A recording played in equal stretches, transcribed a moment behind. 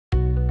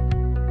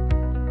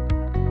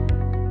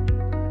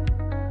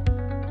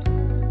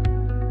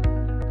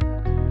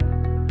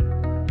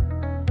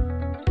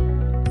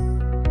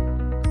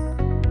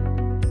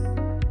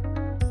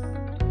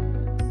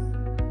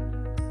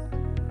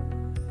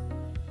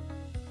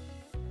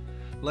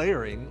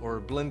Layering, or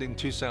blending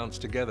two sounds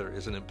together,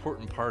 is an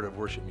important part of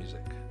worship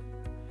music.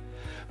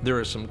 There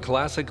are some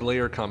classic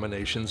layer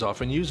combinations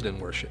often used in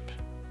worship.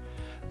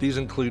 These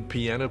include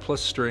piano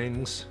plus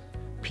strings,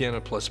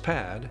 piano plus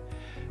pad,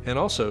 and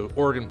also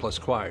organ plus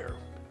choir.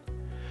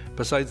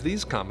 Besides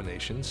these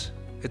combinations,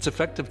 it's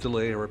effective to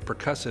layer a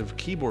percussive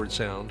keyboard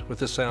sound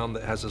with a sound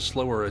that has a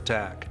slower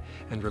attack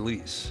and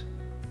release.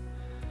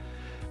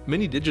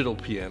 Many digital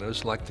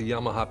pianos like the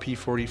Yamaha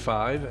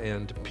P45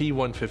 and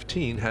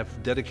P115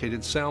 have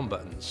dedicated sound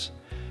buttons: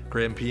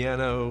 grand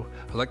piano,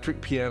 electric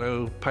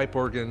piano, pipe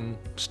organ,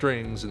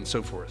 strings, and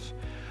so forth,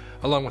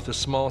 along with a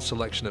small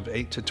selection of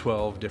 8 to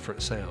 12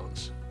 different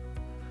sounds.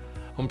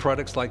 On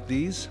products like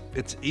these,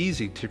 it's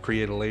easy to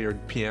create a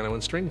layered piano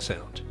and string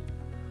sound.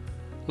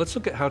 Let's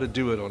look at how to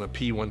do it on a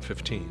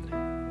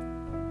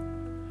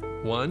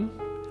P115. 1.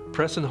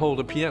 Press and hold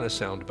a piano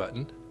sound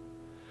button.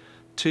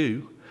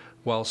 2.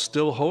 While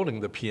still holding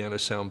the piano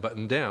sound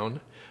button down,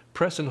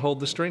 press and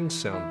hold the strings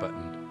sound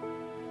button.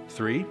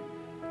 3.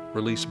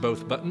 Release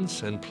both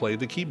buttons and play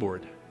the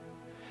keyboard.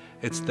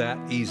 It's that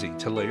easy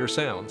to layer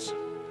sounds.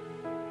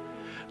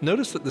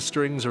 Notice that the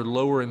strings are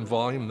lower in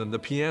volume than the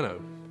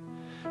piano.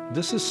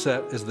 This is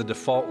set as the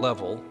default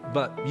level,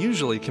 but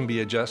usually can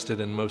be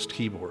adjusted in most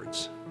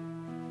keyboards.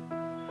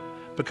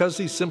 Because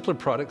these simpler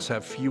products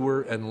have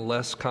fewer and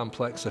less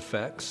complex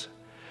effects,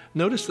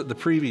 notice that the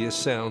previous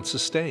sound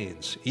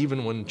sustains,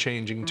 even when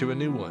changing to a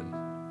new one.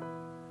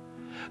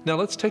 Now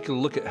let's take a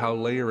look at how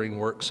layering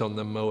works on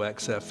the Mo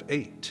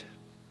XF8.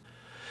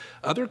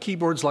 Other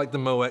keyboards like the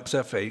Mo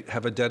XF8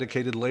 have a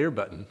dedicated layer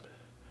button.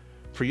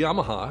 For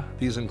Yamaha,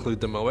 these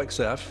include the Mo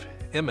XF,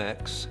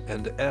 MX,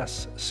 and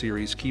S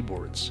series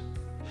keyboards.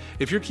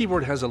 If your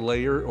keyboard has a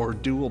layer or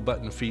dual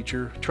button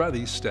feature, try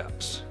these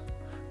steps.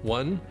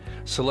 1.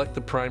 Select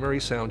the primary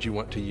sound you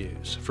want to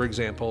use, for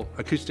example,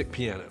 acoustic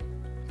piano.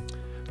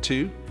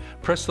 2.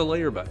 Press the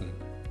layer button.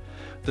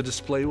 The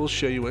display will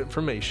show you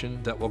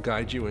information that will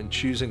guide you in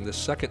choosing the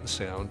second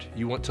sound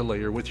you want to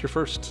layer with your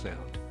first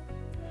sound.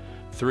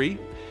 3.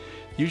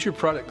 Use your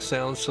product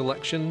sound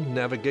selection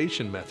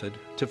navigation method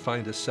to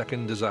find a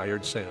second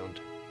desired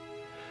sound.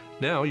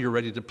 Now you're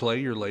ready to play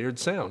your layered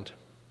sound.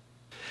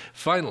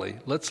 Finally,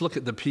 let's look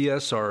at the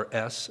PSR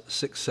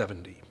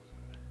S670.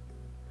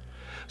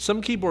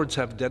 Some keyboards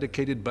have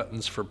dedicated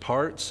buttons for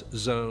parts,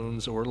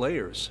 zones, or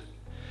layers.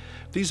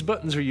 These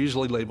buttons are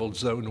usually labeled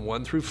Zone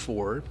 1 through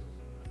 4,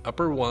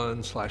 Upper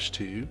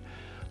 1/2,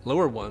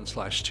 Lower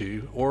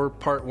 1/2, or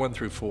Part 1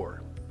 through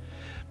 4.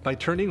 By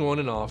turning on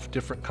and off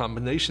different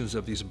combinations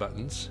of these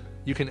buttons,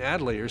 you can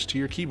add layers to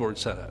your keyboard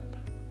setup.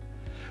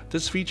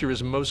 This feature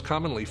is most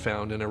commonly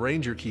found in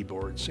arranger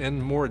keyboards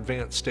and more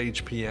advanced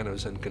stage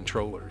pianos and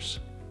controllers.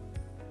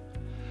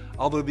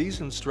 Although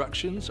these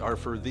instructions are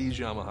for these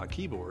Yamaha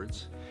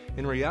keyboards,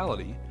 in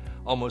reality,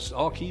 almost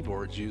all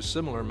keyboards use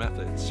similar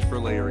methods for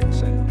layering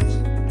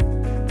sounds.